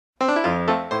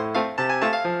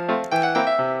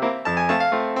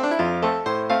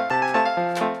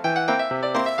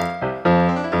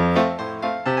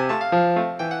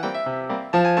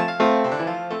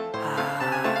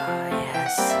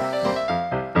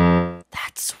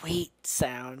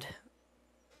around.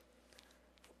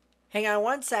 Hang on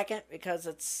 1 second, because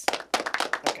it's...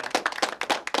 Okay.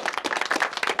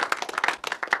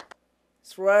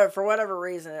 So for whatever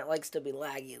reason, it likes to be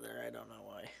laggy there. I don't know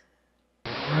why.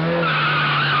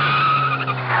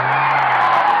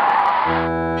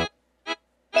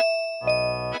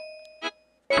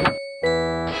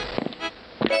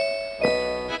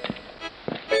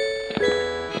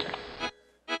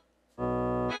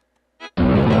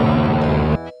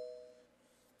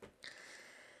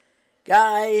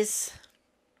 Guys,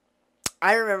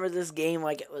 I remember this game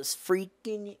like it was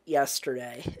freaking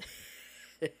yesterday.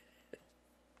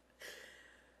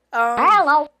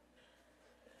 Hello.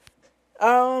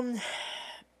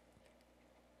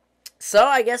 So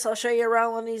I guess I'll show you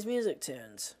around on these music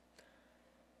tunes.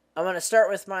 I'm gonna start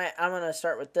with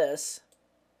this.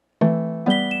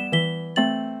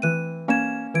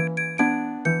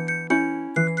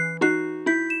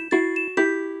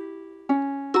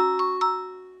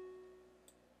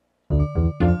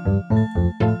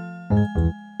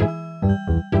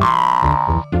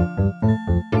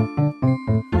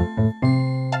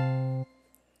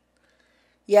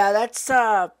 Yeah, that's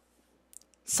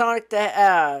Sonic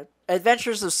the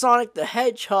Adventures of Sonic the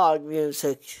Hedgehog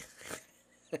music.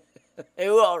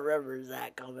 Who all remembers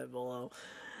that? Comment below.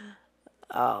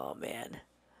 Oh man.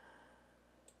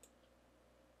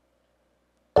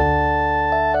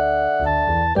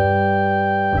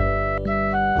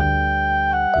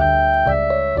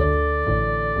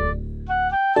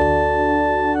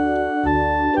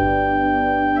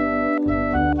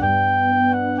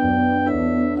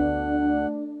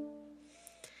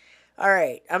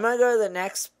 Alright, I'm going to go to the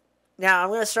next... Now, I'm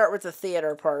going to start with the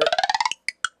theater part.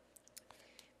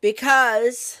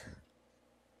 Because...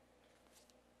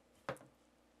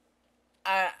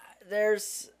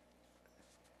 there's...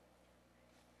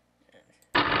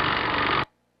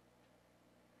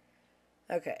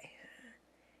 Okay.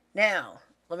 Now,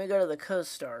 let me go to the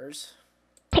co-stars.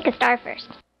 Pick a star first.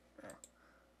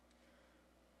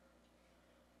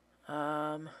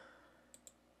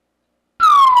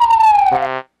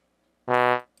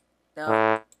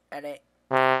 No, that ain't...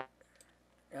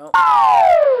 Nope.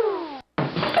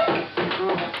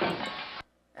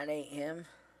 That ain't him.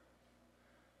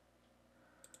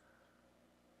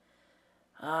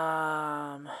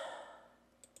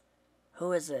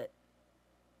 Who is it?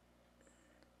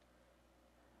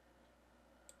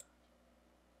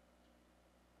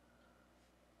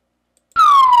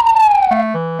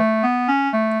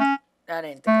 That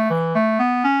ain't the guy.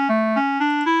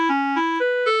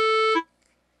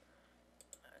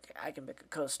 Okay, I can pick a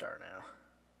co-star now.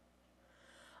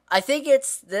 I think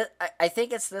it's this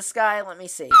guy. Let me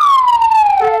see.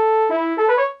 Nope.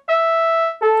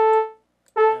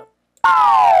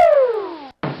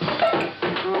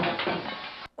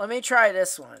 Let me try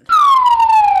this one.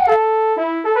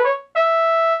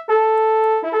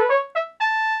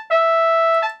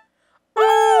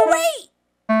 Oh, wait!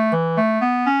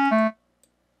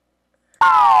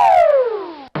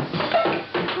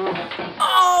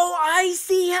 Oh, I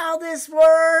see how this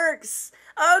works.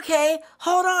 Okay,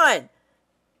 hold on.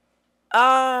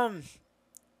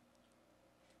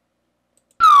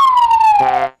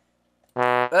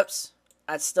 Oops.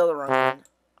 That's still the wrong one.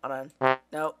 Hold on.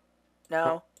 No.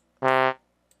 No. Hold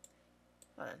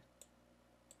on.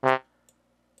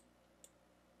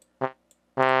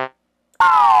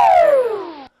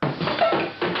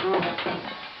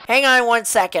 Hang on 1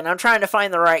 second. I'm trying to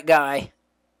find the right guy.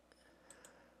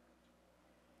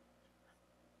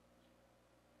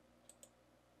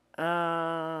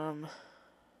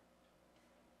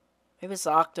 Maybe it's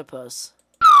the octopus.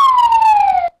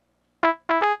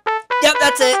 Yep,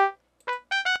 that's it.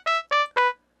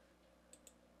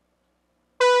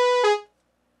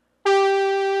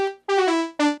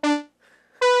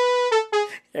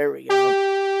 There we go.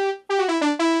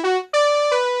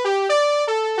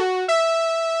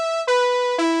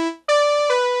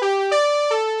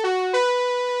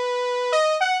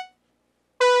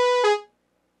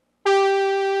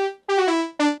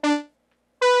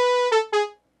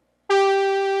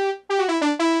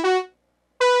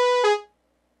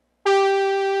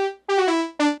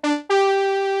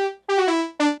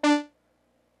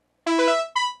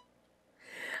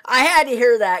 I had to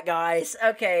hear that, guys.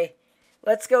 Okay,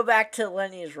 let's go back to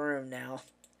Lenny's room now.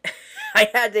 I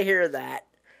had to hear that.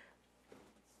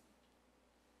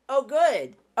 Oh,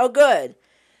 good. Oh, good.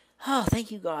 Oh,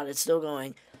 thank you, God. It's still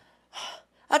going.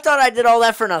 I thought I did all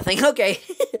that for nothing. Okay.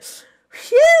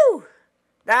 Phew.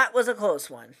 That was a close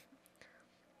one.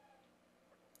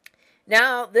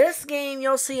 Now, this game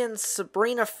you'll see in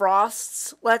Sabrina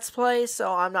Frost's Let's Play,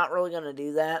 so I'm not really going to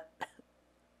do that.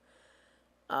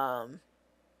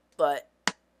 But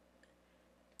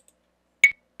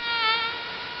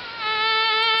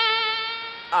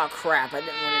oh crap! I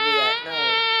didn't want to do that.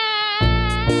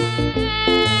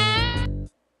 No.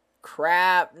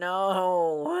 Crap!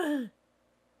 No.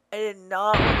 I did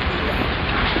not want to do that.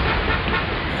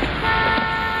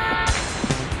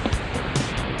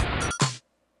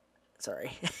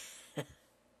 Sorry.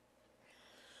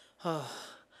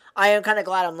 I am kind of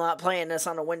glad I'm not playing this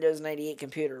on a Windows 98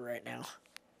 computer right now.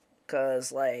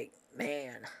 Because, like,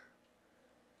 man.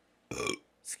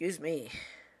 Excuse me.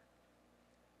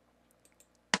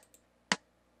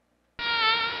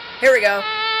 Here we go.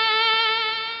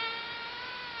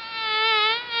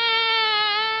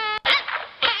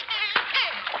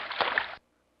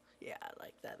 Yeah, I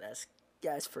like that.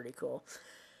 That's pretty cool.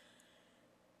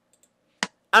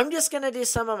 I'm just going to do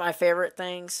some of my favorite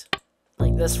things.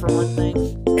 Like this for one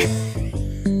thing.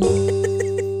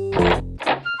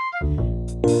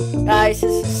 Guys,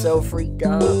 this is so freaked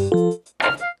out.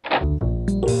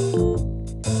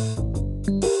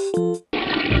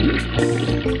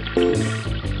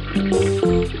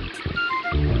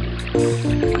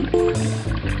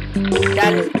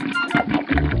 That is...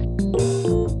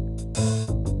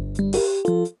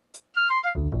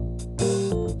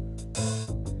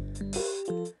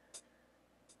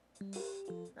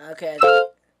 Okay.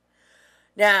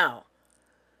 Now,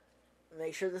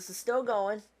 make sure this is still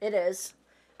going. It is.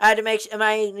 I had to make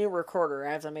my new recorder.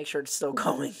 I have to make sure it's still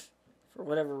going for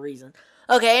whatever reason.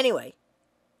 Okay. Anyway.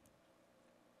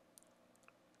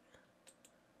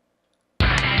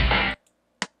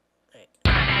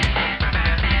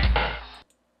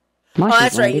 Martians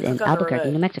that's right, landed you in click on the Albuquerque,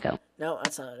 remote. New Mexico. No,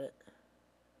 that's not it.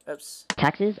 Oops.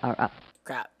 Taxes are up.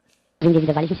 Crap.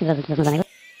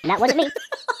 That wasn't me.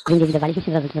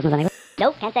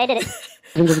 Nope, can't say I did it.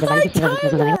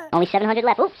 Only 700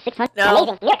 left. Ooh, 600. No.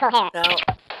 Amazing. Miracle hair. No.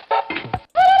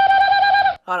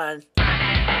 Hold on.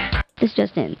 This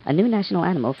just in. A new national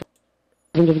animal.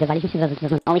 Only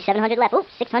 700 left. Ooh,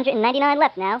 699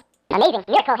 left now. Amazing.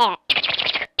 Miracle hair.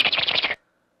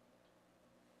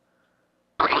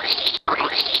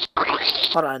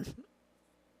 Hold on.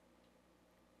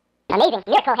 Amazing.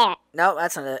 Miracle hair. No,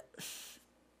 that's not it.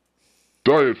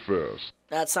 Diet fast.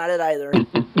 That's not it either.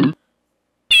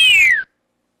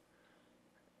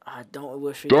 I don't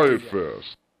wish we Diet could do that.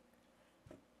 fast.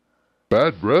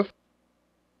 Bad breath?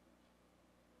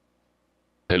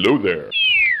 Hello there.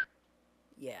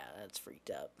 Yeah, that's freaked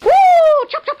up. Woo!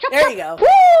 Chop, chop, chop, There chop. you go.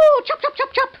 Woo! Chop, chop,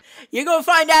 chop, chop. You're gonna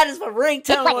find out as my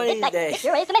ringtone one of these This days.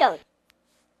 your way tomatoes.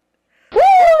 Woo!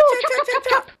 Chop, chop, chop,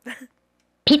 chop.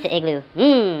 Pizza igloo.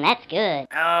 That's good.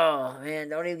 Oh man,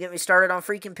 don't even get me started on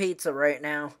freaking pizza right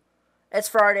now. It's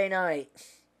Friday night.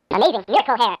 Amazing.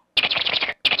 Miracle hair.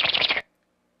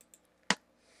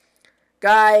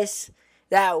 Guys,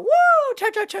 that woo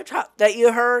chop chop chop chop that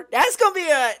you heard,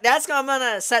 I'm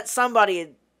gonna set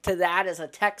somebody to that as a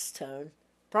text tone.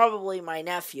 Probably my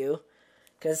nephew.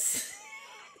 Cause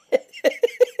guys,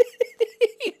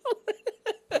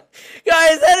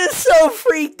 that is so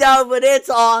freaked out, but it's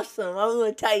awesome. I'm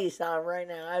gonna tell you something right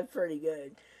now. I'm pretty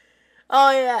good.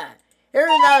 Oh yeah. Here's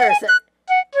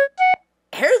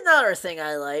another thing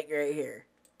I like right here.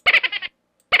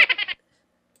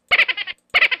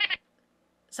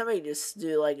 Somebody just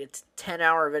do like a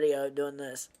 10-hour video doing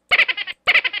this.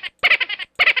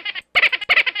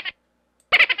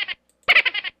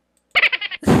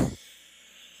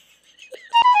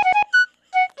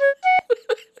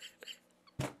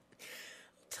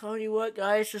 Telling you what,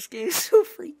 guys, this game's so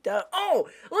freaked out. Oh,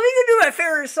 let me go do my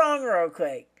favorite song real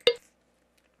quick.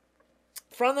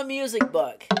 From the music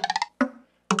book.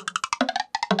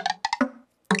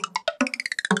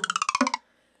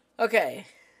 Okay.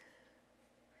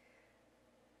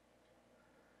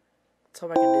 Let's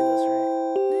hope I can do this right.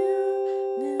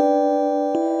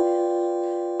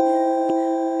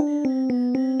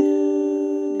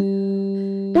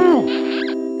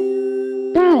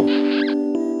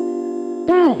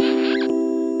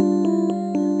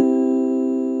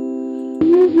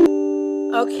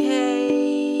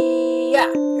 Okay.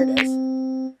 Yeah, here it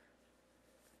is.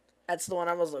 That's the one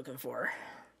I was looking for.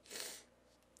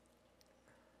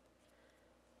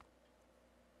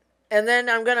 And then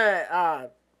I'm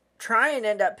gonna try and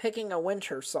end up picking a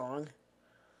winter song.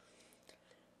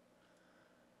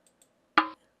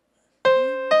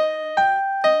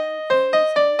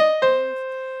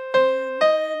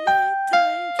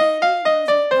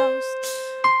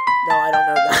 No, I don't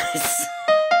know, guys.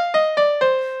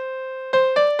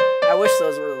 I wish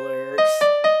those were the lyrics.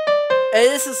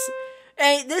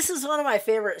 Hey, this is one of my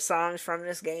favorite songs from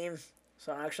this game.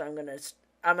 So actually, I'm gonna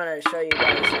I'm gonna show you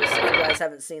guys this if you guys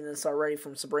haven't seen this already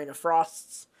from Sabrina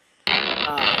Frost's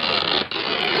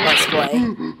Let's Play.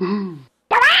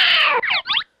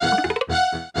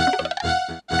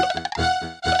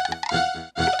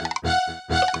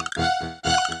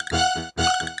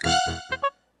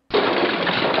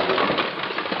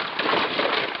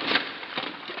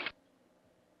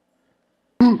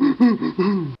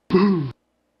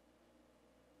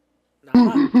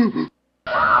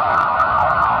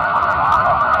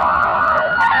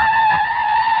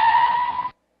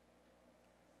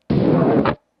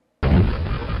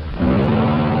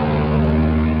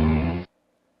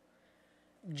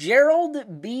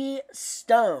 Gerald B.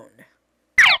 Stone.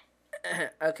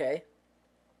 Okay.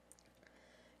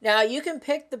 Now you can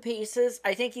pick the pieces.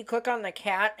 I think you click on the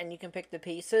cat and you can pick the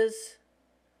pieces.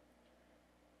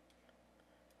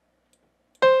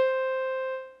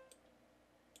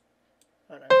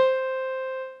 Hold on.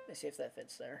 Let's see if that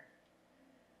fits there.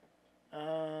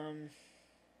 Oh,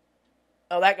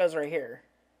 that goes right here.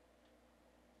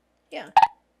 Yeah. Yeah,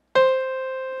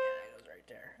 that goes right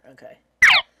there. Okay.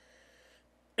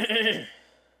 Oh,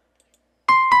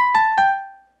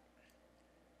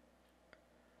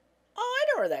 I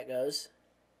know where that goes.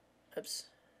 Oops.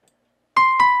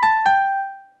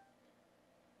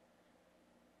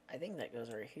 I think that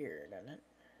goes right here, doesn't it?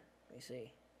 Let me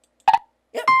see.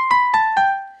 Yep.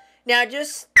 Now,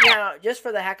 just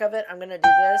for the heck of it, I'm gonna do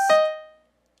this.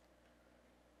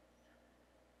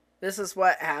 This is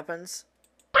what happens.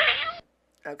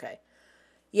 Okay.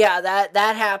 Yeah,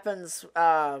 that happens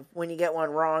when you get one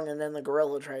wrong, and then the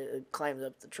gorilla climbs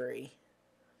up the tree.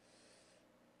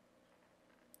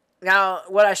 Now,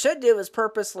 what I should do is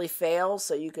purposely fail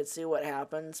so you could see what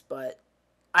happens, but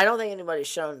I don't think anybody's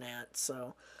shown that.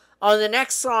 So, on the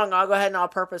next song, I'll go ahead and I'll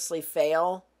purposely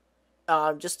fail,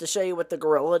 just to show you what the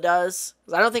gorilla does.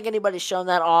 'Cause I don't think anybody's shown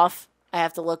that off. I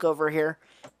have to look over here.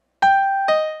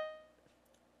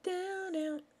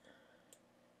 Down.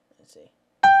 Let's see.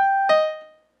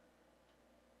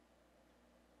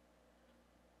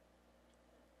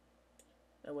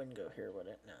 That wouldn't go here, would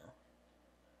it? No.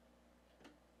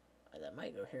 That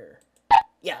might go here.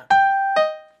 Yeah.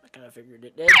 I kind of figured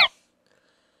it did.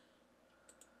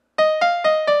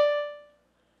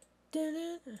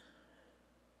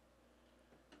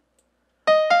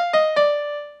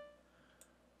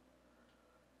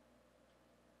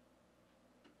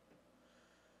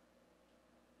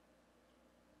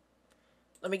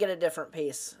 Let me get a different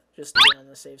piece, just to be on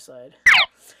the safe side.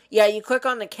 Yeah, you click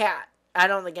on the cat. I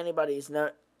don't think anybody's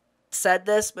said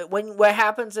this, but what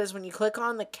happens is when you click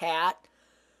on the cat.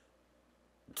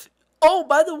 Oh,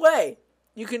 by the way,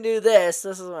 you can do this.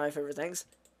 This is one of my favorite things.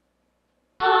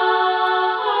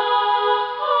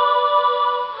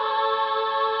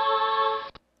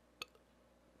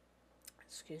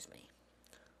 Excuse me.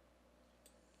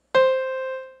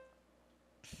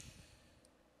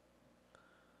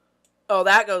 Oh,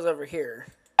 that goes over here.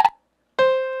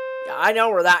 Yeah, I know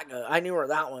where that goes. I knew where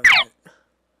that one went.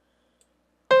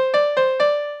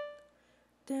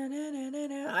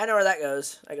 I know where that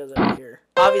goes. That goes over here.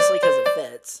 Obviously, because it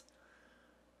fits.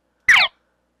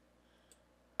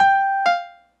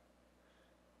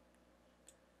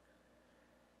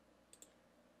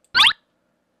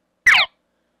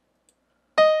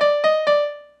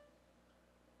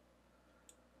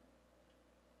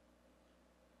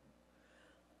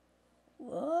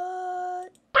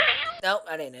 What? Nope,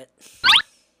 that ain't it.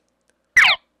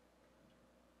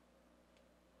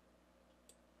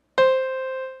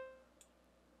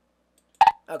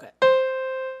 Okay.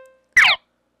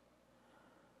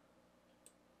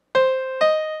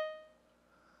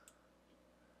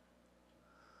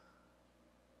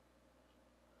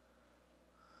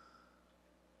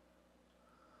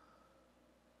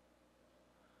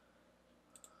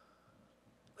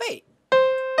 Wait.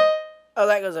 Oh,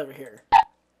 that goes over here.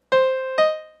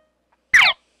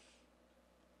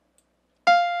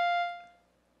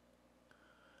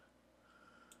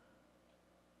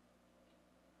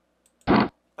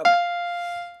 Okay.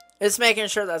 It's making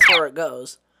sure that's where it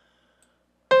goes.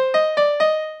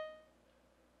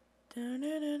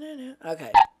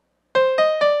 Okay.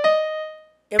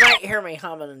 You might hear me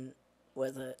humming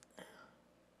with it.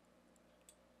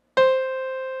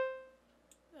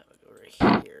 That would go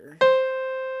right here.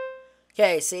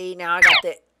 Okay, see, now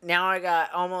I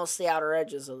got almost the outer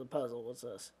edges of the puzzle. What's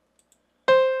this?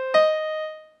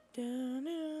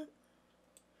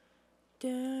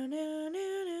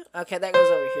 Okay, that goes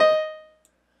over here.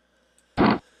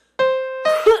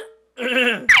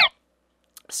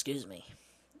 Excuse me.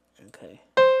 Okay.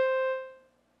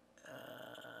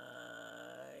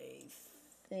 I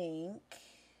think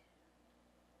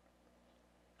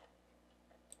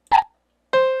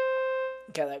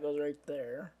Okay, that goes right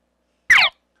there.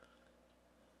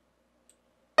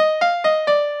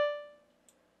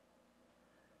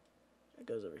 It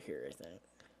goes over here, I think.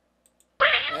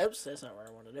 Oops, that's not where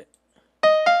I wanted it. Oh,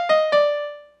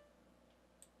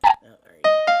 there you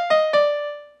go.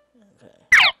 Okay.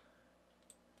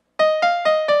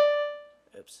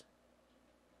 Oops.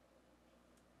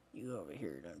 You go over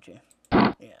here, don't you?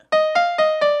 Yeah.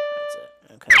 That's it.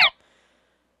 Okay.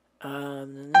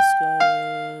 Then this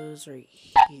goes right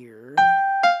here.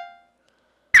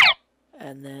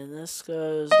 And then this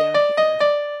goes down here.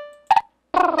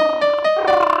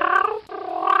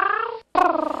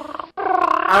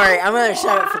 Alright, I'm gonna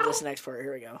shut it for this next part.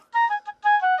 Here we go.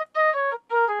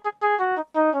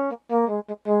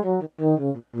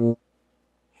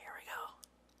 Here we go.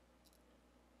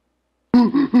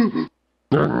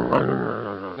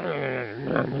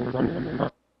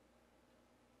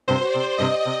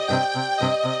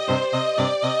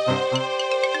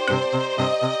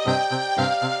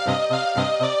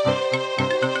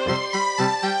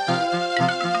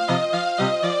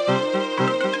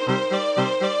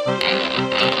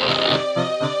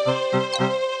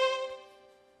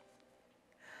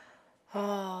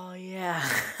 Oh, yeah.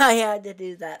 I had to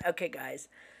do that. Okay, guys.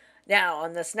 Now,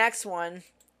 on this next one,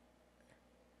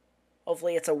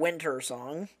 hopefully it's a winter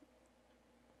song.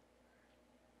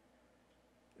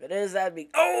 If it is, that'd be...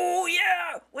 Oh,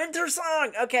 yeah! Winter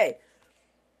song! Okay.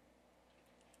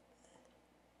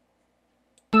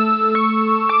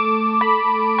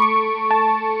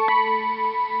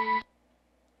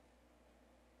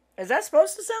 Is that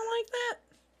supposed to sound like that?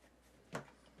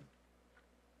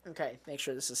 Okay, make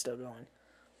sure this is still going.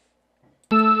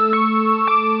 Oh,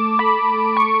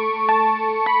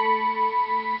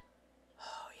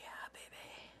 yeah, baby.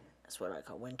 That's what I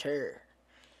call winter.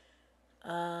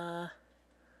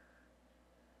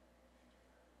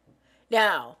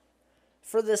 Now,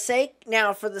 for the sake of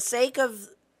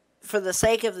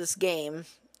this game,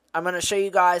 I'm going to show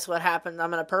you guys what happens.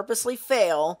 I'm going to purposely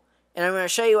fail, and I'm going to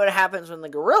show you what happens when the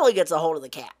gorilla gets a hold of the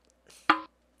cat.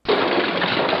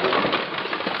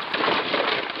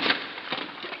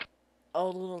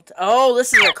 Oh,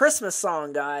 this is a Christmas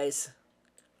song, guys.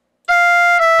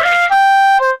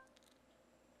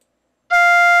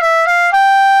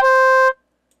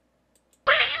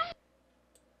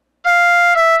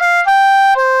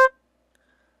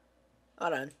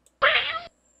 Hold on.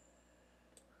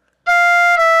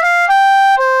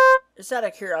 Just out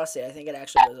of curiosity, I think it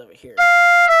actually goes over here.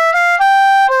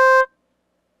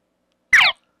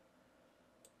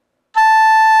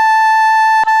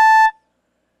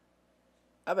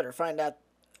 I better find out.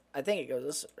 I think it goes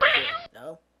this way.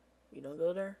 No? You don't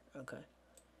go there? Okay.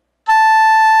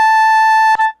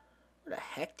 Where the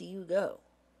heck do you go?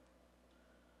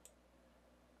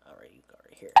 Alright, you go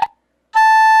right here.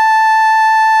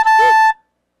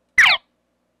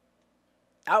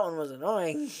 That one was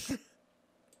annoying.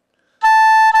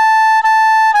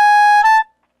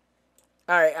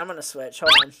 Alright, I'm gonna switch.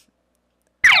 Hold on.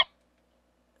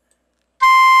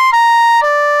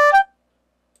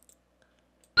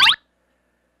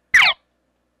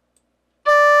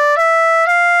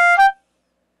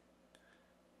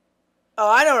 Oh,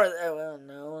 I know where... Well,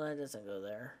 no, that doesn't go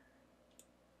there.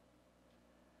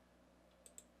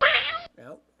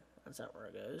 Nope, that's not where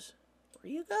it goes.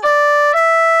 Where you go?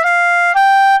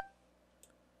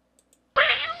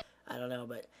 I don't know,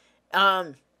 but...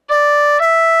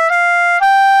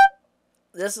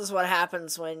 This is what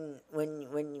happens when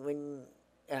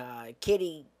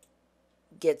Kitty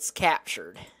gets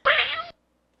captured.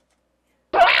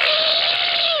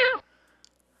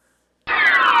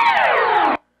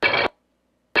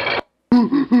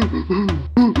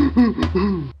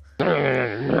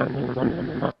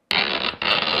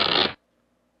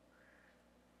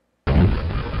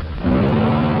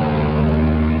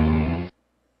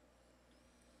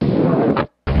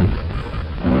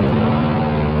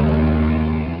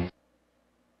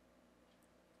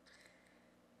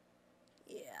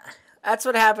 That's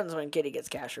what happens when Kitty gets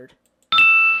captured.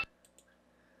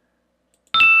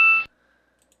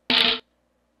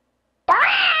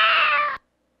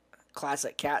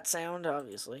 Classic cat sound,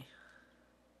 obviously.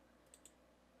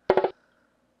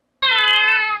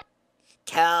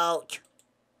 Couch.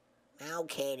 Now,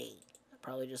 Kitty. I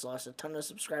probably just lost a ton of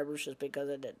subscribers just because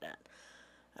I did that.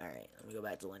 Alright, let me go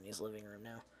back to Lenny's living room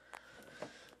now.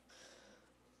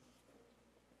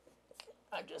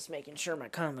 I'm just making sure my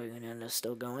combo unit is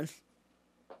still going.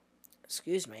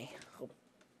 Excuse me. Oh.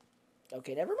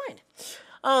 Okay, never mind.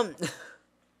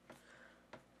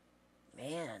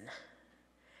 Man.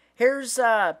 Here's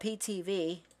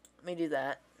PTV. Let me do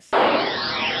that.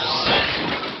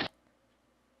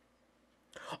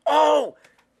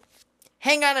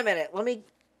 Hang on a minute.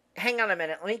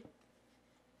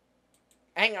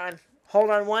 Hang on.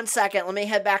 Hold on 1 second. Let me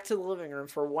head back to the living room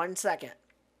for 1 second.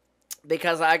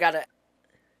 Because I gotta...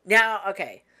 Now,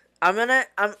 okay.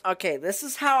 Okay, this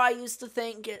is how I used to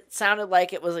think it sounded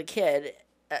like it was a kid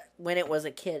when it was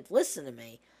a kid. Listen to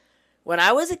me. When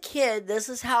I was a kid, this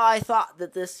is how I thought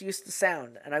that this used to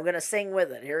sound. And I'm going to sing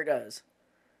with it. Here it goes.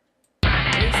 Hold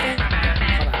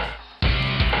on.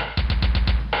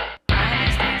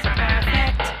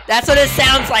 That's what it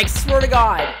sounds like, swear to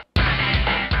God.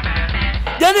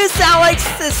 Doesn't it sound like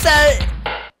this?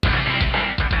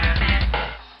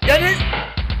 Doesn't it?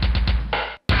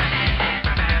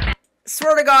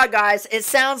 Swear to God, guys, it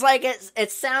sounds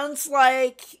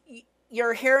like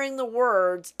you're hearing the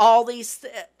words. All these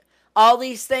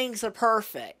things are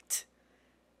perfect.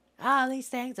 All these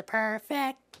things are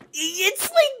perfect.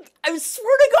 It's like, I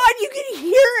swear to God, you can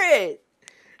hear it.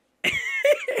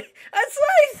 That's what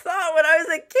I thought when I was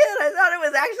a kid. I thought it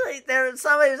was actually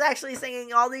somebody was actually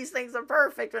singing "All These Things Are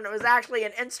Perfect" when it was actually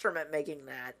an instrument making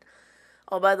that.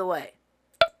 Oh, by the way,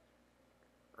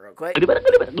 real quick. Yummy.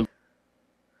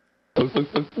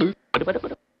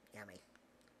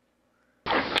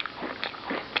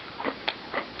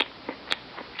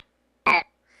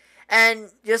 And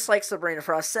just like Sabrina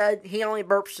Frost said, he only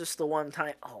burps just the one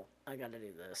time. Oh, I gotta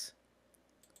do this.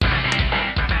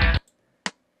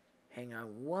 Hang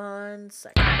on 1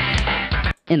 second.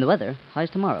 In the weather, how's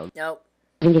tomorrow? Nope.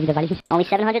 Only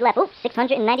 700 left. Oops,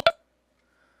 690.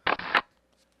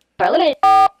 For a limited.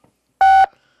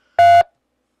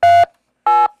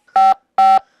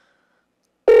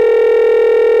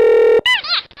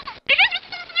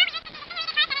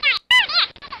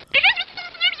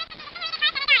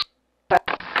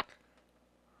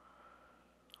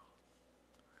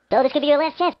 So this could be your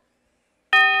last chance.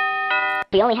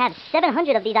 We only have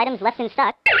 700 of these items left in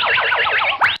stock.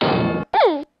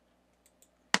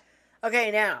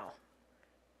 Okay, now.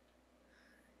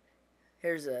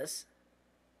 Here's this.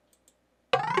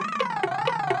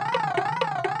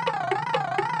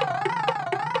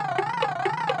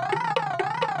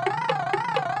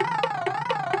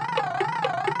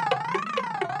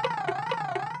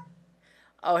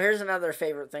 Oh, here's another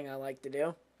favorite thing I like to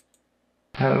do.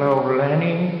 Hello,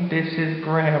 Lenny. This is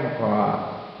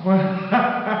Grandpa.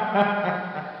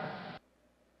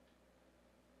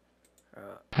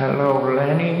 Hello,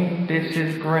 Lenny. This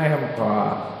is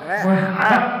Grandpa.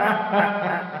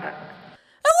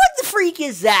 What the freak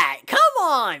is that? Come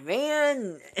on,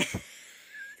 man.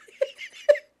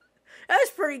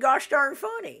 That's pretty gosh darn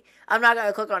funny. I'm not going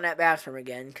to click on that bathroom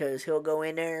again because he'll go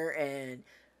in there and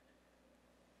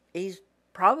he's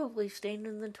probably staying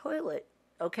in the toilet.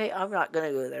 Okay, I'm not going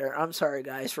to go there. I'm sorry,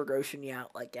 guys, for grossing you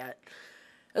out like that.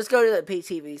 Let's go to the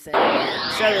PTV thing.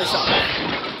 Shut this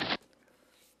off.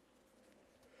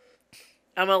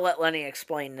 I'm going to let Lenny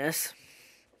explain this.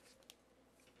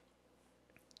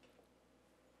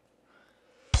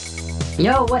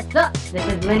 Yo, what's up? This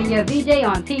is Lenny, your VJ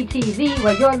on PTV,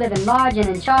 where you're living large and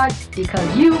in charge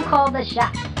because you call the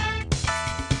shots.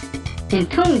 In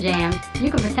Toon Jams,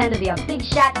 you can pretend to be a big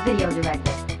shot video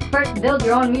director. First, build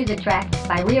your own music track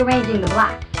by rearranging the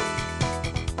blocks.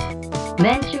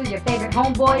 Then choose your favorite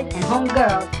homeboys and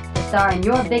homegirls to star in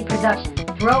your big production.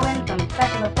 Throw in some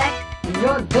special effects and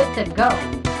you're good to go.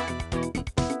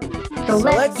 So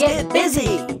let's get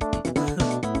busy!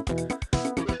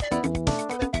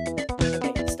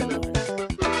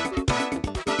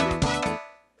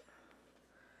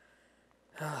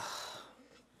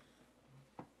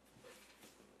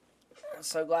 I'm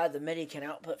so glad the MIDI can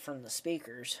output from the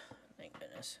speakers. Thank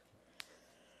goodness.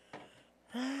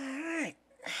 Alright.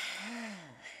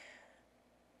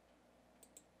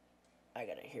 I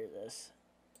gotta hear this.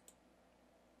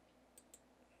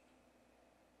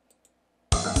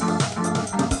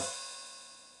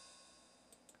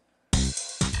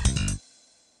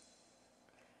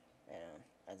 Yeah,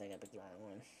 I think I picked the wrong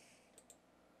one.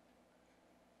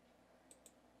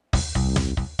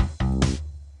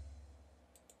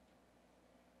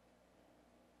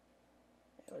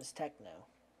 It was techno.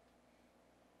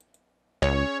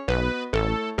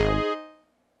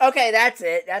 Okay, that's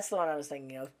it. That's the one I was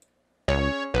thinking of.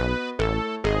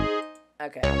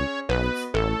 Okay.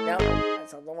 Nope,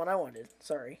 that's not the one I wanted.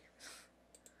 Sorry.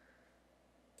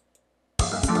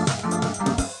 Oops,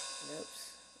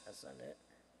 that's not it.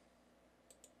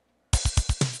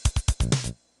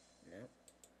 Nope.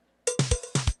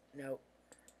 Nope.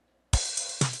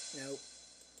 Nope.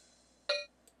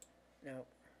 Nope.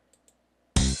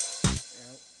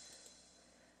 Nope.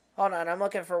 Hold on, I'm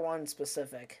looking for one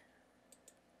specific.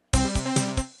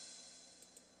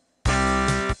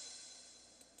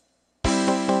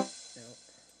 Nope.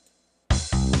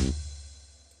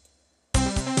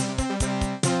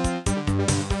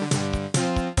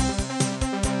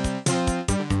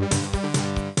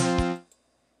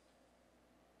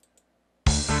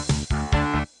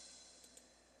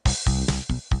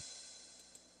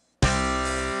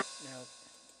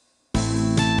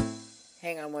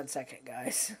 Hang on 1 second,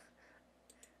 guys.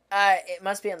 It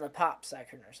must be in the pop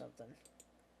section or something.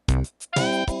 Not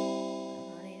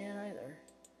in it either.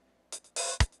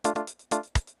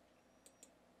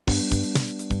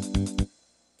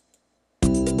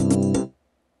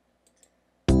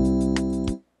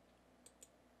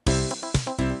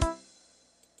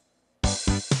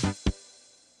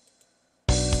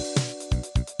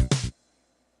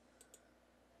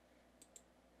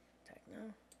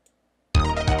 Techno.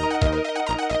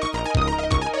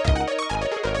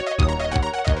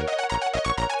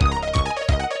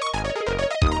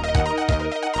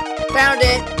 Found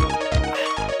it.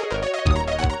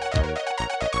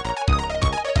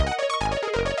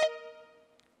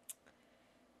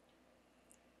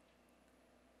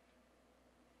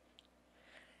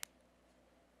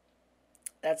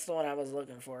 That's the one I was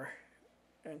looking for.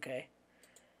 Okay.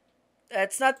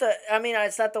 That's not the, I mean,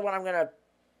 it's not the one I'm going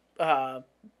to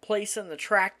place in the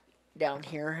track down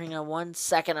here. Hang on 1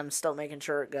 second. I'm still making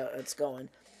sure it's going.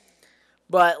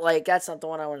 But, like, that's not the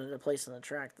one I wanted to place in the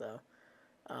track, though.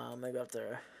 Maybe up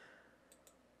there.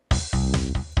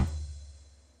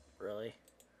 Really?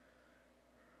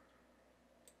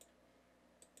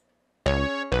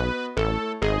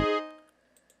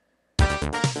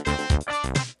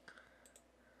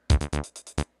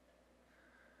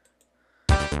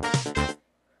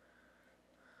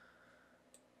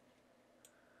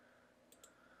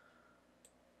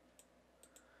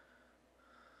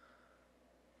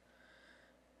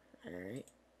 Alright.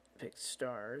 Pick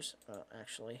stars. Oh,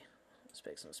 actually, let's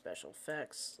pick some special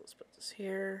effects. Let's put this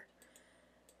here.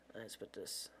 Let's put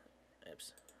this.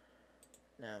 Oops.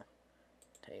 No.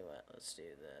 Tell you what, let's do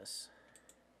this.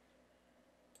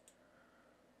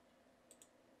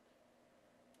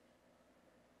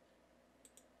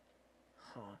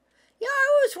 Huh. Yeah, I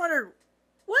always wondered,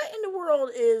 what in the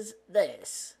world is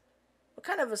this? What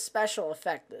kind of a special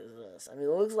effect is this? I mean,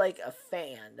 it looks like a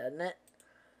fan, doesn't it?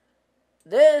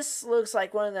 This looks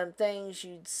like one of them things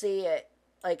you'd see at,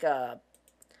 like,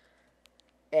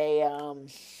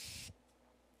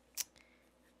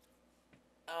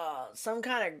 some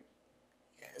kind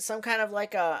of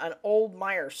like an old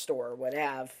Meyer store would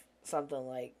have something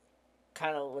like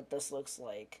kind of what this looks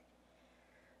like.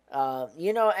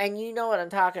 You know, and you know what I'm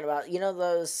talking about. You know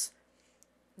those,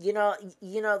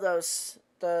 those,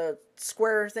 the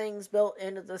square things built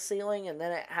into the ceiling and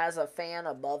then it has a fan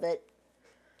above it.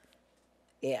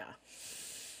 Yeah.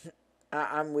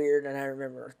 I'm weird and I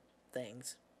remember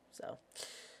things. So,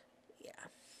 yeah.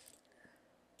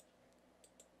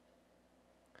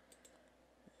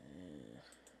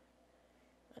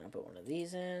 I'm going to put one of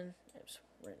these in. Oops,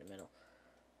 right in the middle.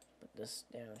 Put this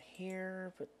down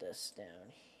here. Put this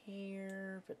down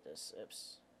here. Put this,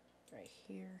 oops, right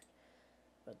here.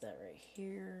 Put that right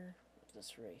here. Put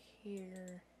this right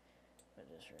here. Put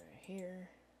this right here.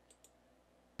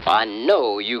 I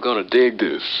know you're gonna dig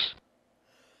this.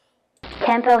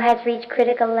 Tempo has reached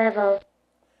critical level.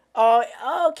 Oh,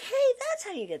 okay, that's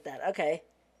how you get that. Okay.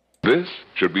 This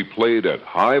should be played at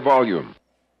high volume.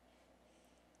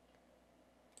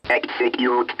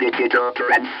 Execute digital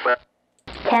transfer.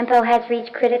 Tempo has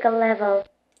reached critical level.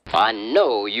 I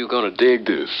know you're gonna dig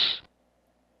this.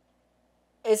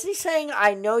 Is he saying,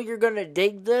 I know you're going to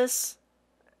dig this?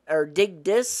 Or dig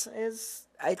this, is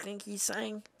I think he's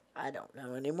saying? I don't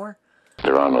know anymore.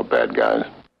 There are no bad guys.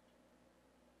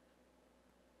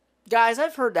 Guys,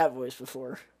 I've heard that voice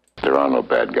before. There are no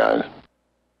bad guys.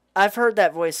 I've heard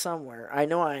that voice somewhere. I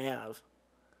know I have.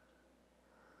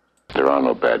 There are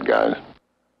no bad guys.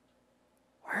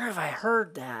 Where have I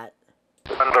heard that?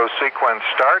 Window sequence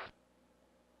start.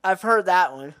 I've heard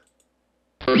that one.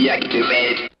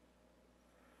 Reactivate.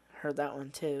 Heard that one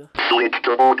too. Switch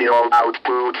to audio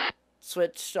output.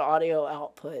 Switch to audio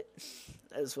output,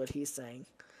 is what he's saying.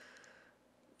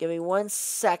 Give me 1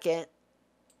 second.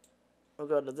 We'll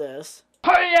go to this.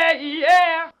 Oh yeah,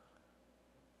 yeah.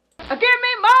 Give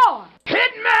me more.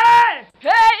 Hit me. Hey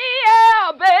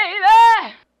yeah,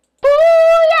 baby.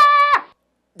 Booyah.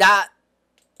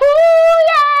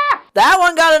 Booyah. That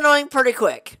one got annoying pretty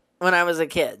quick when I was a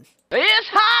kid. It's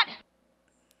hot.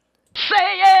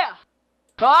 Say yeah.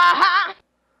 Uh-huh.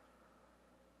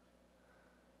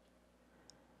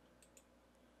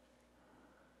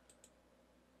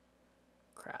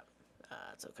 Crap.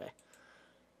 That's okay.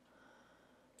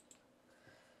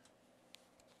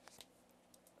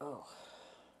 Oh.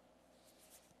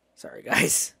 Sorry,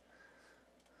 guys.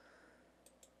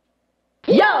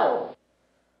 Yo.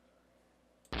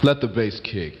 Let the bass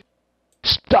kick.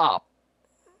 Stop.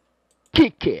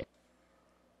 Kick it.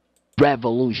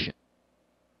 Revolution.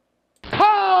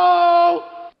 Ho.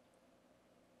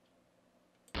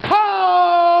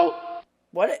 Ho.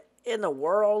 in the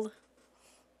world?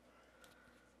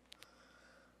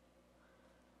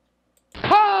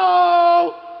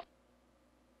 Ho!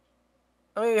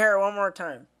 Let me hear it one more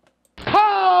time.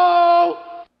 Ho!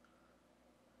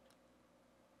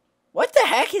 What the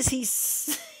heck is he?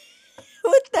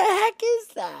 What the heck is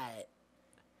that?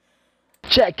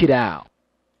 Check it out.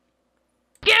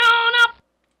 Get on up!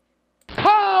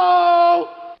 Ho!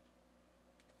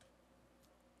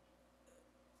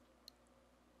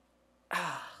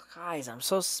 Guys, I'm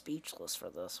so speechless for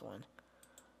this one.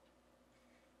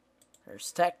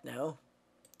 There's techno.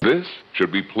 This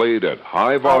should be played at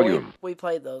high volume. We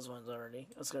played those ones already.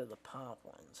 Let's go to the pop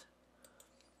ones.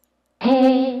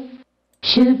 Hey,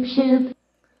 shoop shoop.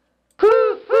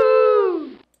 Hoo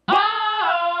hoo!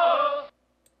 Oh!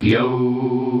 Yo.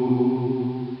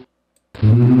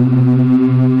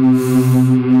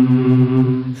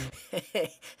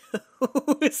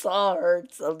 Who's all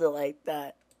heard something like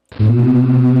that?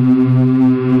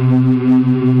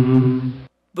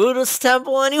 Buddhist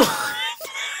temple, anyone?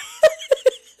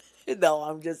 No,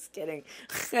 I'm just kidding.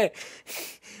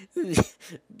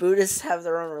 Buddhists have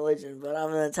their own religion, but I'm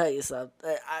going to tell you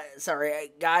something.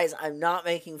 Sorry, guys, I'm not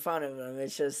making fun of them.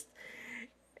 It's just,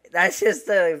 that's just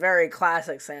a very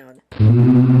classic sound.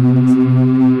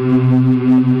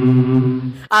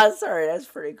 I'm sorry, that's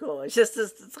pretty cool. It's just,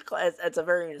 it's a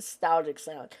very nostalgic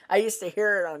sound. I used to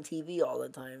hear it on TV all the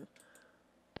time.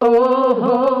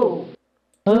 Oh,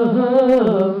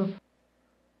 oh.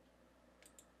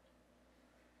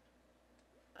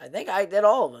 I think I did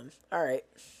all of them. All right.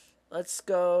 Let's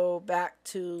go back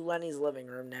to Lenny's living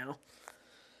room now.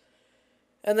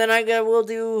 And then we'll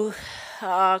do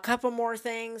a couple more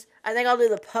things. I think I'll do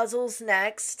the puzzles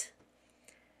next.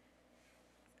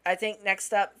 I think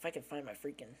next up, if I can find my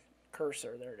freaking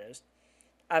cursor, there it is.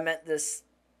 I meant this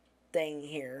thing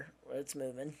here. It's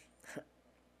moving.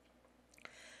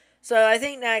 So I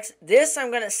think next, this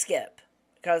I'm going to skip.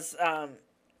 Because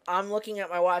I'm looking at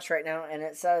my watch right now, and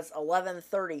it says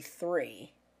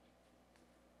 11:33.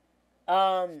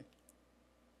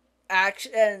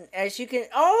 Actually, and as you can,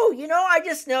 I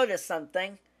just noticed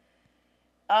something.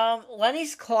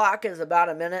 Lenny's clock is about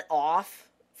a minute off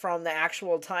from the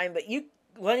actual time, but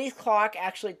Lenny's clock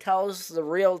actually tells the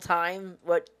real time,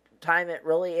 what time it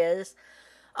really is.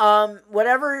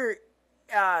 Whatever,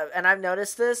 and I've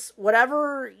noticed this,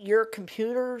 whatever your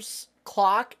computer's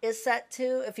clock is set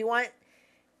to, if you want,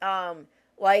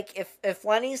 like if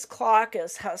Lenny's clock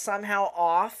is somehow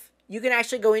off, you can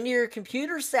actually go into your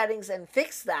computer settings and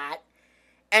fix that,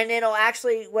 and it'll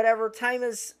actually, whatever time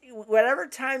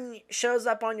shows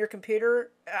up on your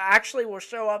computer actually will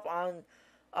show up on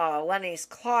Lenny's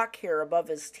clock here above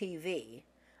his TV.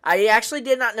 I actually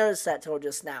did not notice that till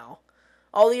just now.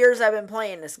 All the years I've been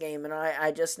playing this game, and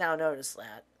I just now noticed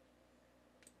that.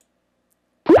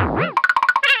 I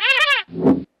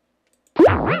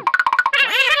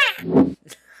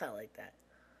like that.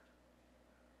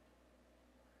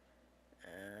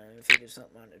 If you do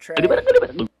something on the tray.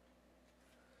 Okay.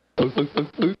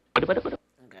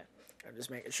 I'm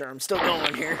just making sure I'm still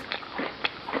going here.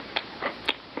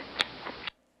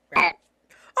 Right.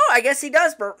 Oh, I guess he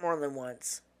does burp more than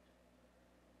once.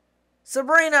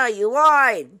 Sabrina, you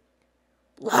lied.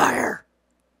 Liar.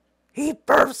 He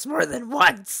burps more than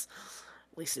once.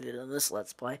 At least he did in this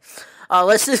Let's Play.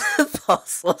 Let's do the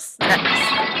puzzles next.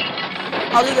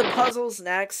 I'll do the puzzles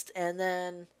next, and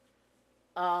then,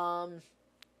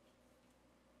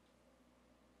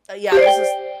 yeah, this is...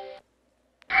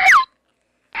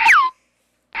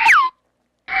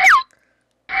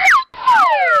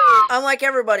 Unlike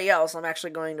everybody else, I'm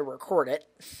actually going to record it.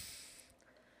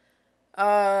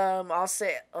 Let's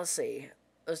see.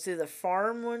 Let's do the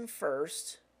farm one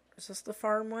first. Is this the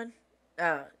farm one?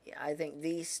 Yeah, I think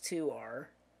these two are.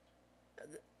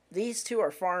 These two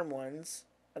are farm ones.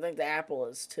 I think the apple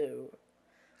is too.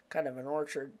 Kind of an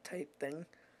orchard type thing.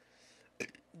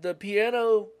 The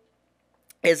piano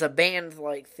is a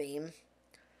band-like theme.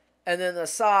 And then the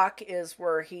sock is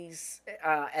where he's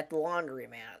at the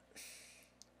laundromat.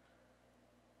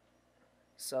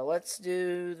 So let's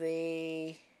do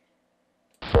the...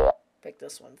 Pick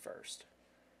this one first.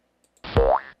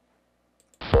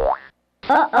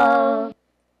 Uh-oh.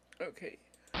 Okay.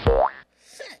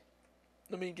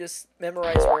 Let me just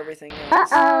memorize where everything is.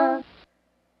 Uh-oh.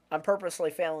 I'm purposely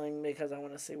failing because I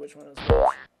want to see which one is which.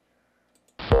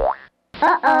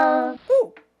 Uh-oh.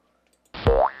 Ooh!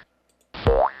 I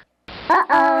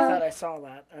Uh-oh. thought I saw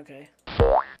that. Okay.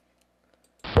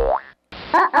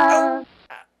 Uh-oh.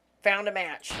 Found a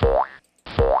match. I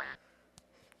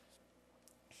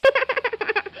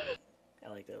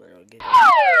like that little giggle.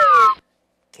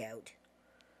 Count.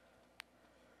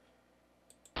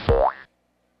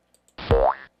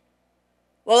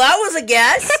 Well, that was a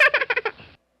guess.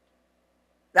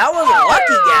 That was a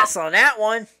lucky guess on that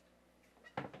one.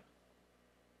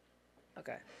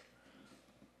 Okay.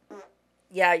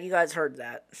 Yeah, you guys heard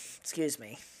that. Excuse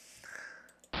me.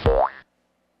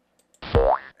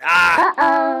 Ah!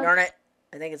 Uh-oh. Darn it.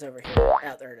 I think it's over here.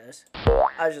 Oh, there it is.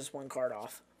 I was just one card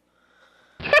off.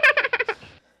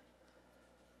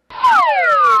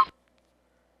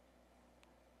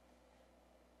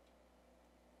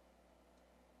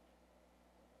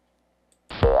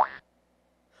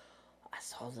 I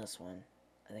saw this one.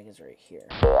 I think it's right here.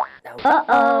 No.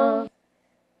 Uh-oh.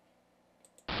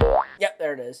 Yep,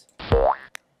 there it is.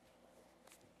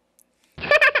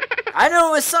 I know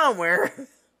it was somewhere.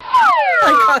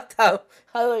 I got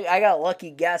a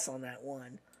lucky guess on that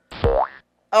one.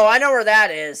 Oh, I know where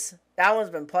that is. That one's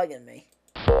been plugging me.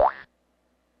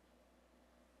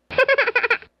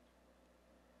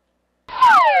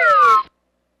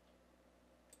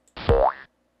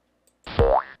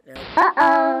 Nope.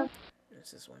 Uh-oh.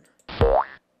 There's this one.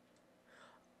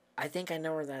 I think I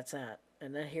know where that's at.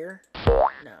 Isn't that here?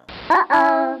 No.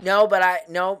 Uh-oh. No, but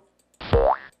nope.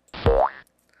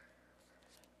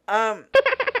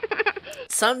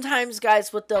 Sometimes,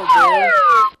 guys, what they'll do,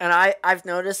 and I've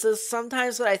noticed this,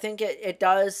 sometimes what I think it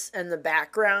does in the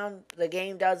background, the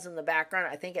game does in the background,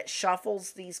 I think it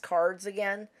shuffles these cards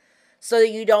again, so that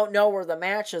you don't know where the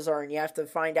matches are, and you have to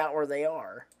find out where they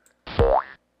are.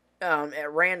 It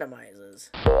randomizes.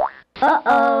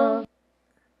 Uh-oh.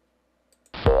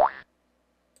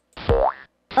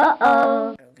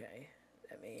 Uh-oh. Okay,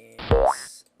 that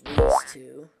means these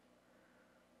two.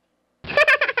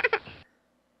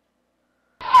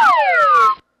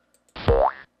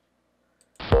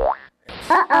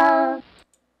 Uh-oh.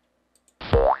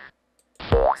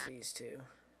 It's these two.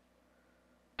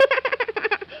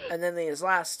 And then these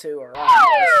last two are ours.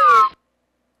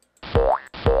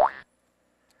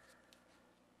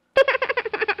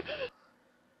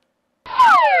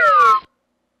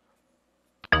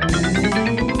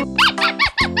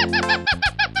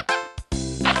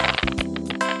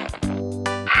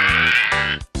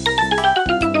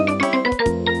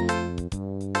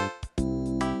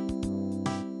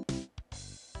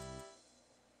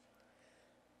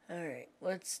 Alright,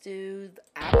 let's do the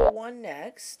Apple one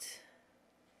next.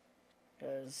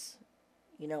 Because,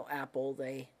 you know, Apple,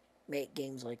 they make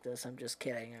games like this. I'm just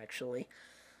kidding, actually.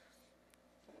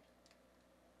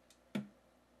 And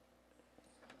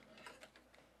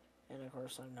of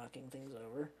course, I'm knocking things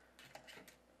over.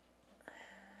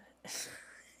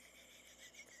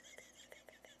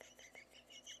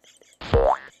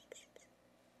 Oh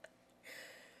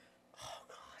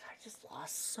god, I just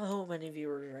lost so many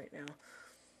viewers right now.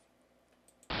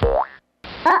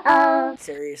 Uh-oh.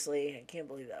 Seriously, I can't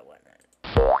believe that went.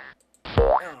 Oh,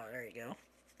 there you go.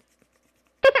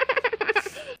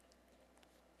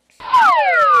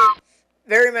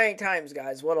 Very many times,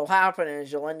 guys, what'll happen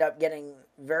is you'll end up getting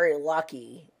very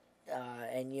lucky,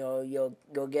 and you'll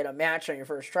go get a match on your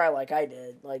first try, like I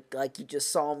did, like you just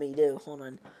saw me do. Hold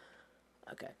on.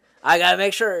 Okay, I gotta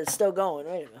make sure it's still going.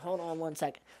 Wait a minute. Hold on 1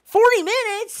 second. 40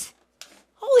 minutes.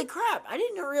 Holy crap! I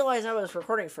didn't realize I was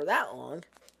recording for that long.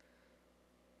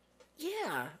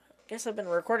 Yeah, guess I've been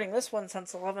recording this one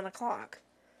since 11 o'clock.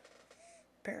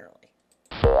 Apparently.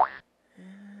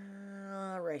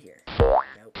 Right here.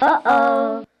 Nope.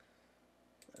 Uh-oh.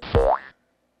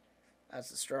 That's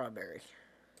the strawberry.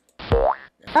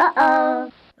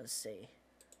 Uh-oh. Let's see.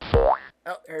 Oh,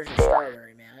 here's your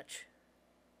strawberry match.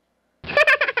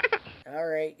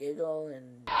 Alright, giggle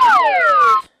and...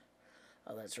 Oh,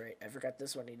 that's right. I forgot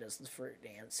this one. He does the fruit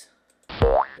dance.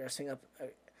 Dressing up...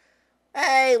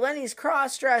 Hey, Lenny's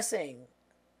cross-dressing.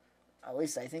 At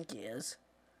least I think he is.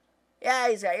 Yeah,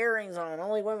 he's got earrings on.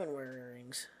 Only women wear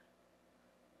earrings.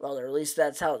 Well, or at least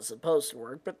that's how it's supposed to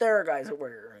work. But there are guys that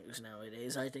wear earrings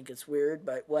nowadays. I think it's weird,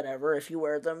 but whatever. If you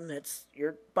wear them, it's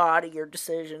your body, your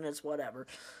decision. It's whatever.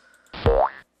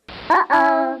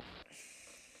 Uh-oh.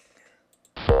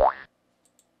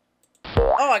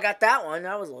 Oh, I got that one.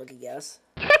 That was a lucky guess.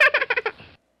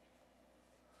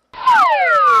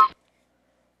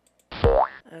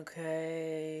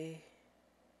 Okay.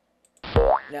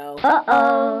 No.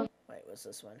 Uh-oh. Wait, what's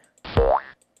this one?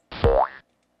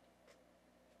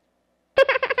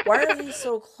 Why are these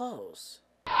so close?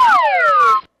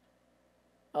 Oh,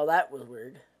 that was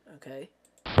weird. Okay.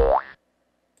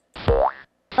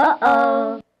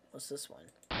 Uh-oh. What's this one?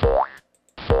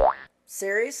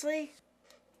 Seriously?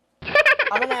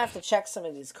 I'm gonna have to check some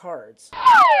of these cards.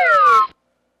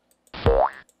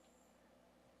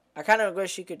 I kind of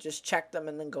wish you could just check them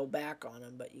and then go back on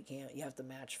them, but you can't. You have to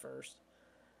match first.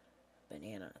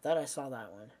 Banana. I thought I saw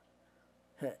that one.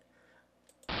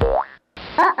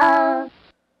 Uh-oh.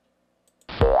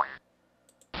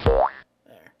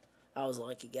 There. I was a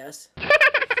lucky guess.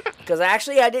 Because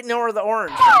actually, I didn't know where the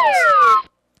orange was.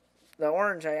 The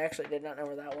orange, I actually did not know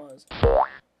where that was.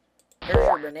 Here's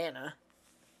your banana.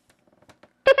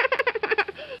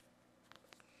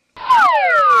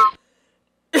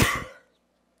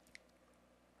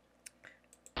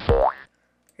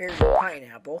 Here's your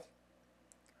pineapple.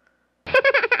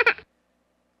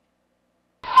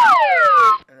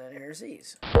 And then here's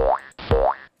these.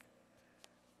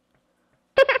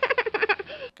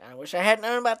 I wish I had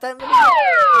known about that in the beginning.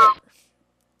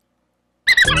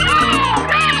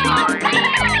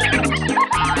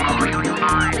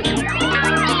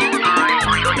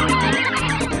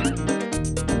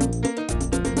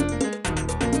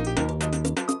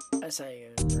 That's how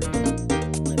you.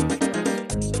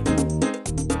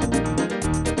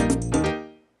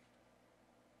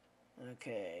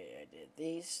 Okay, I did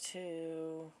these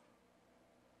two.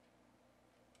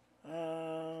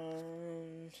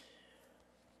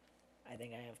 I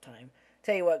think I have time.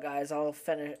 Tell you what, guys, I'll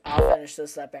finish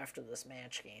this up after this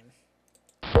match game.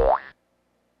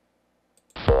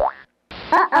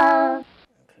 Uh-oh.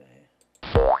 Okay.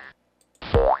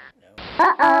 No.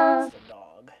 Uh-oh. That's the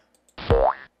dog.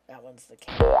 That one's the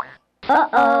cow.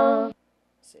 Uh-oh.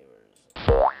 Let's see,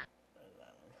 where's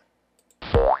that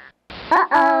one?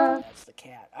 Uh-oh. That's the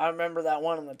cat. I remember that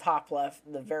one on the top left,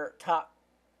 the very top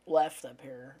left up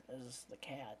here is the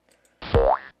cat.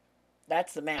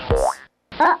 That's the mouse.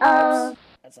 Uh-oh. Oops,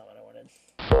 that's not what I wanted.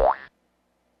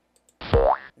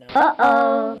 No.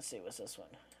 Uh-oh. Let's see, what's this one?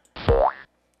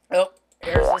 Oh,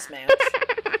 here's this mouse.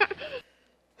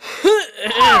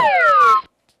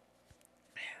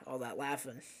 All that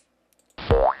laughing.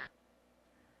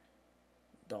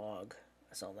 Dog.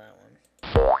 I saw that one.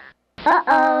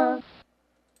 Uh-oh.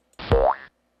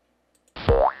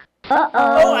 Uh-oh.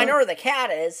 Oh, I know where the cat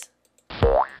is.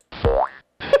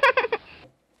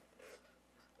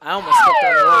 I almost clicked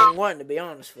on the wrong one, to be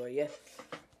honest with you.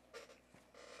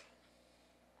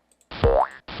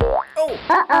 Oh!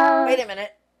 Uh-oh. Wait a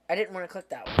minute. I didn't want to click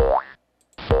that one.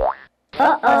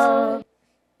 Uh-oh.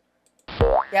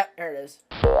 Yep, there it is.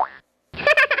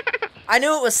 I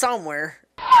knew it was somewhere.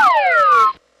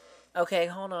 Okay,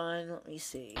 hold on. Let me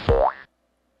see.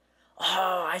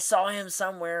 Oh, I saw him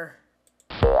somewhere.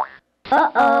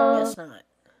 Uh-oh. Guess not.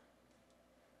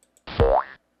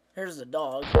 Here's the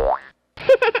dog.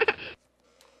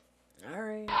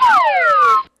 Alright.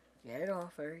 Get it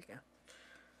off. There you go.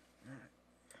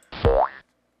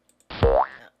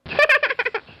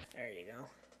 There you go.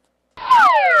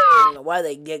 I don't know why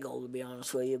they giggle, to be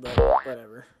honest with you, but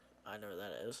whatever. I know what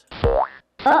that is.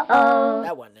 Uh-oh.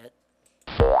 That wasn't it.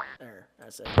 There,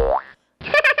 that's it.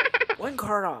 One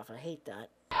card off. I hate that.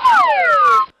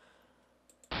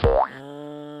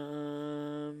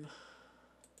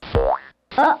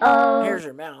 Uh-oh. Here's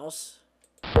your mouse.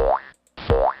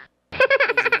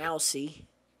 Here's your mousey.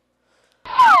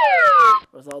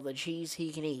 With all the cheese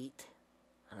he can eat.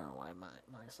 I don't know why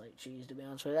mice like cheese, to be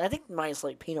honest with you. I think mice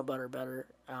like peanut butter better.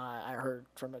 I heard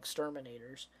from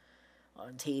exterminators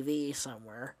on TV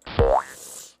somewhere.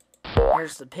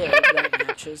 Here's the pig that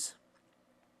matches.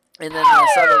 And then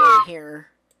this other one here.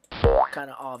 Kind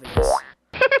of obvious.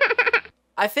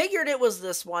 I figured it was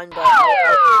this one, but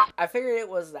I figured it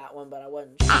was that one, but I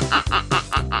wasn't sure.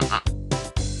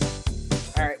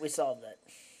 Alright, we solved it.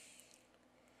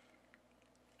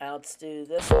 Now let's do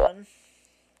this one.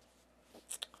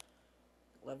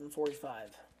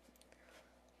 11:45.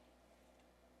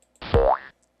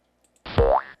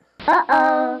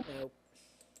 Uh-oh. Nope.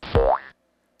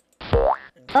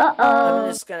 Uh-oh. I'm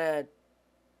just gonna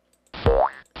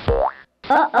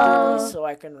Uh-oh. do these so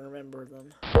I can remember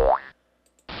them.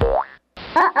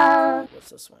 Uh-oh. What's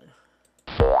this one?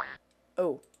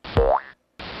 Oh.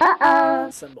 Uh-oh.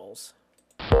 Symbols.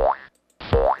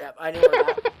 Yep, I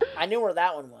knew where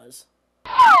that one was.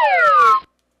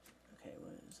 Okay,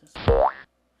 what is this one?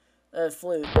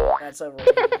 Flute. That's over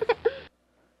here.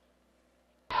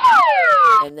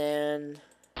 And then...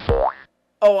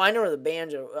 Oh, I know where the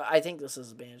banjo... I think this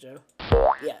is a banjo.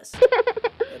 Yes.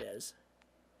 It is.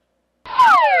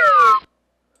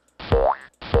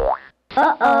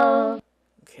 Uh-oh.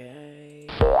 Okay...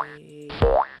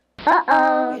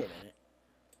 Uh-oh. Wait a minute.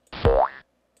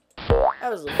 That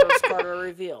was the first card I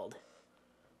revealed.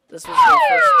 This was the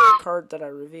first card that I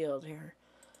revealed here.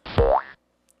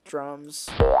 Drums.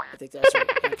 I think that's right.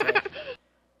 Okay.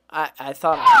 I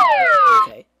thought I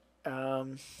had it. Okay.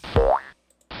 Uh-oh.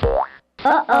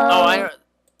 Oh, I know.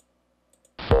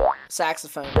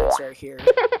 Saxophone, that's right here.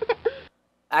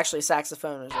 Actually,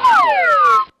 saxophone is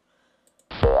right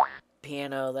here.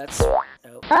 Piano, that's...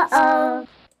 Nope. Uh-oh.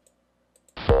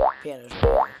 Piano's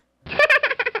right here.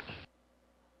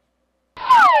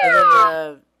 And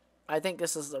then I think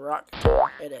this is the rock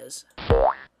guitar. It is.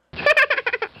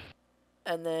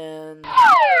 And then,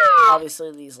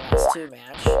 obviously, these last two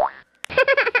match.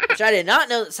 Which I did not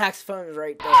know that saxophone was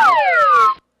right there.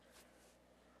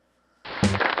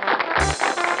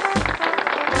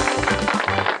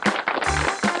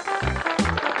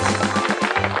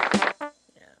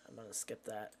 Yeah, I'm going to skip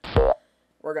that.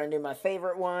 We're going to do my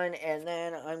favorite one, and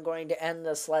then I'm going to end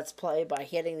this Let's Play by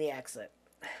hitting the exit.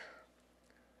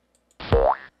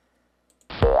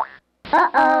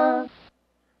 Uh-oh.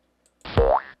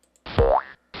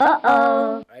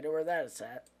 Uh-oh. I know where that is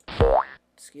at.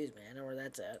 Excuse me, I know where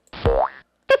that's at.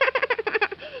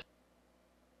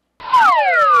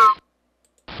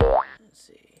 Let's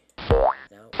see.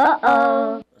 No.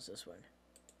 Uh-oh. What's this one?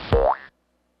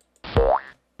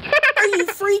 Are you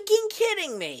freaking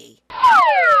kidding me?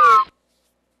 I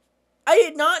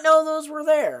did not know those were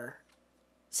there.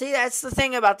 See, that's the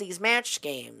thing about these match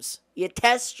games. You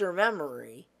test your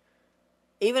memory.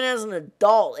 Even as an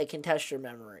adult, it can test your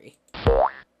memory.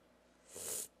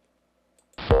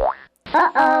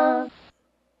 Uh-oh.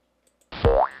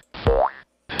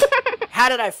 How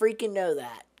did I freaking know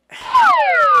that?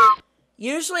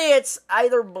 Usually it's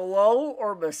either below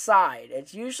or beside.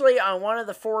 It's usually on one of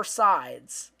the four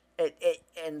sides.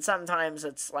 And sometimes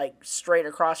it's like straight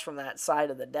across from that side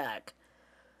of the deck.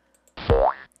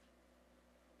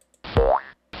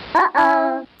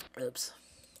 Uh-oh. Oops.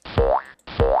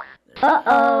 Uh-oh.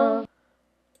 Uh-oh.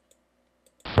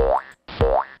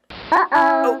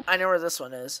 Oh, I know where this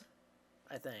one is.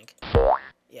 I think.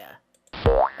 Yeah.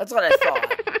 That's what I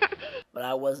thought. But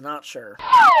I was not sure.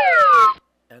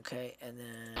 Okay, and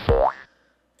then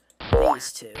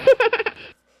these two.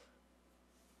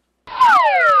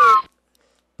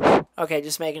 Okay,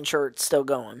 just making sure it's still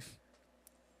going.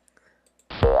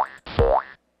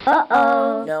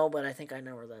 Uh-oh. No, but I think I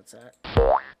know where that's at.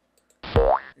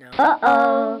 No.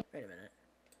 Uh-oh. Wait a minute.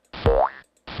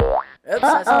 Oops,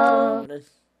 that's not the one I wanted.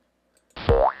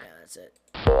 Yeah, that's it.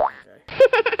 Okay.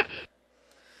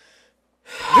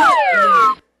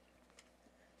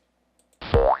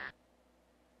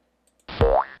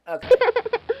 Okay.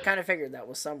 Kind of figured that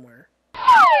was somewhere.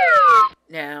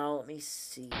 Now, let me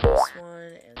see. This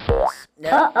one and this. No,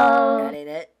 Uh-oh. that ain't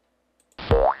it.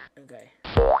 Okay.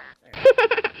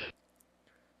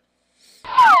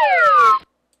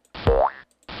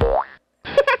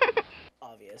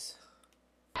 Obvious.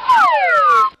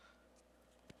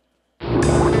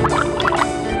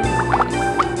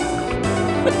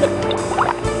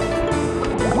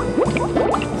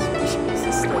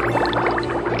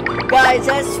 Guys,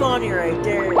 that's funny right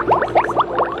there.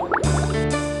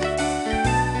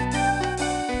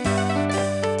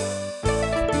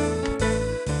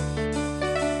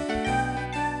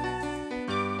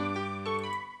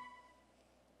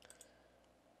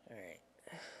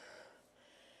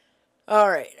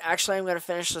 Alright, actually I'm going to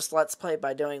finish this Let's Play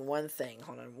by doing one thing.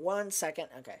 Hold on 1 second.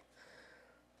 Okay.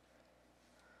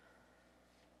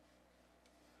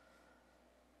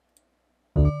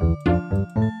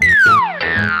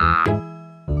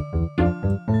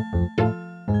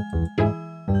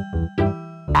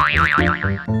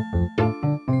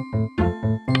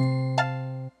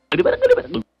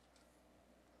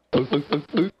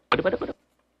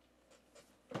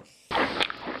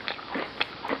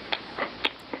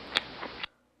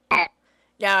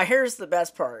 Now, here's the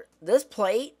best part. This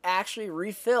plate actually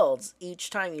refills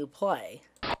each time you play.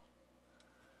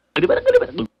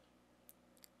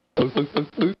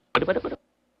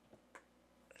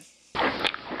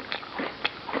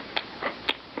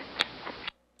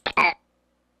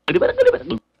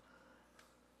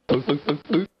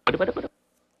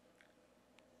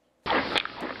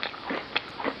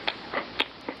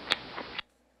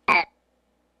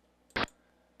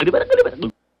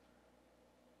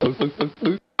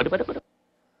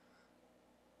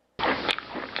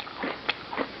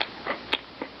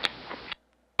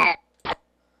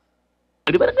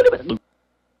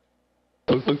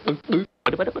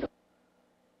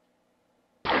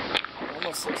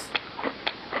 Almost six.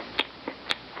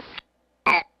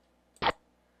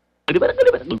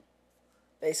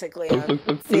 Basically,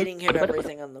 I'm feeding him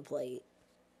everything on the plate.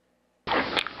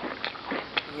 And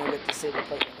you'll get to see the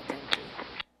plate when it's empty.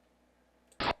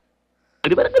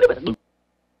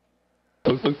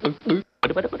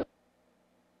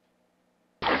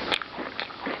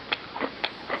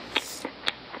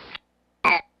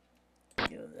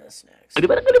 Doing this next.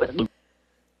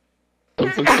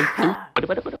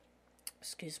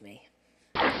 Excuse me.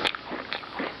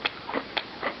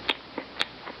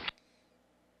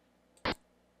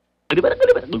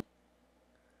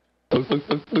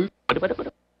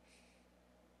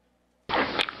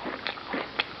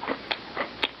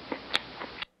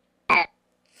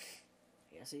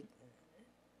 Yes, he...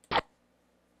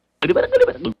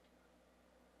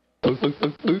 Make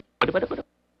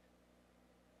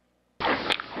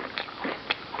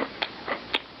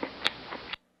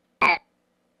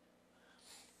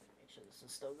sure this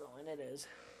is still going. It is.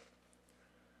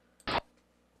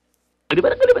 And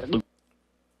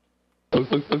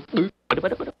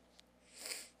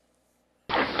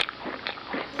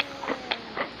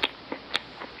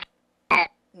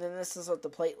then this is what the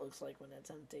plate looks like when it's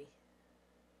empty.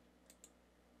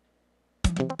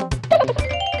 Alright.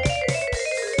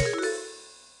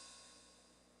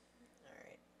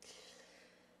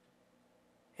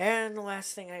 And the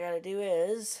last thing I gotta do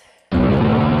is...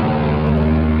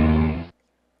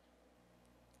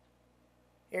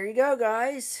 Here you go,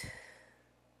 guys.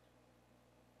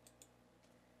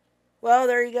 Well,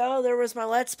 there you go. There was my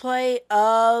Let's Play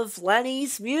of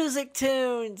Lenny's Music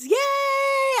Tunes. Yay!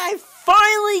 I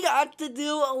finally got to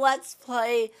do a Let's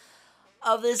Play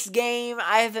of this game.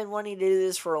 I have been wanting to do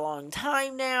this for a long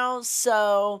time now.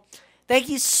 So, thank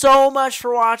you so much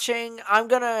for watching. I'm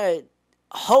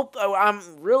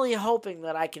really hoping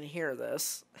that I can hear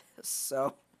this.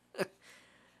 So,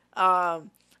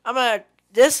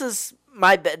 this is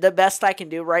the best I can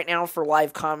do right now for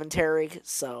live commentary.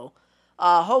 So,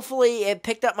 hopefully it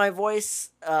picked up my voice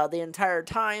the entire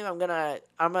time. I'm gonna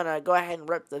go ahead and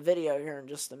rip the video here in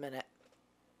just a minute,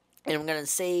 and I'm gonna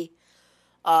see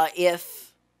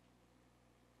if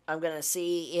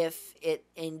it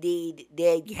indeed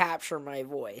did capture my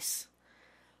voice.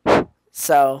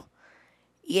 So,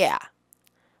 yeah.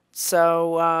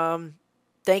 So,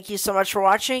 thank you so much for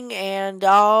watching, and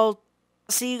I'll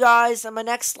see you guys on my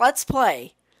next Let's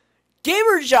Play.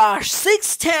 Gamer Josh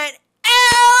 610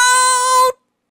 out!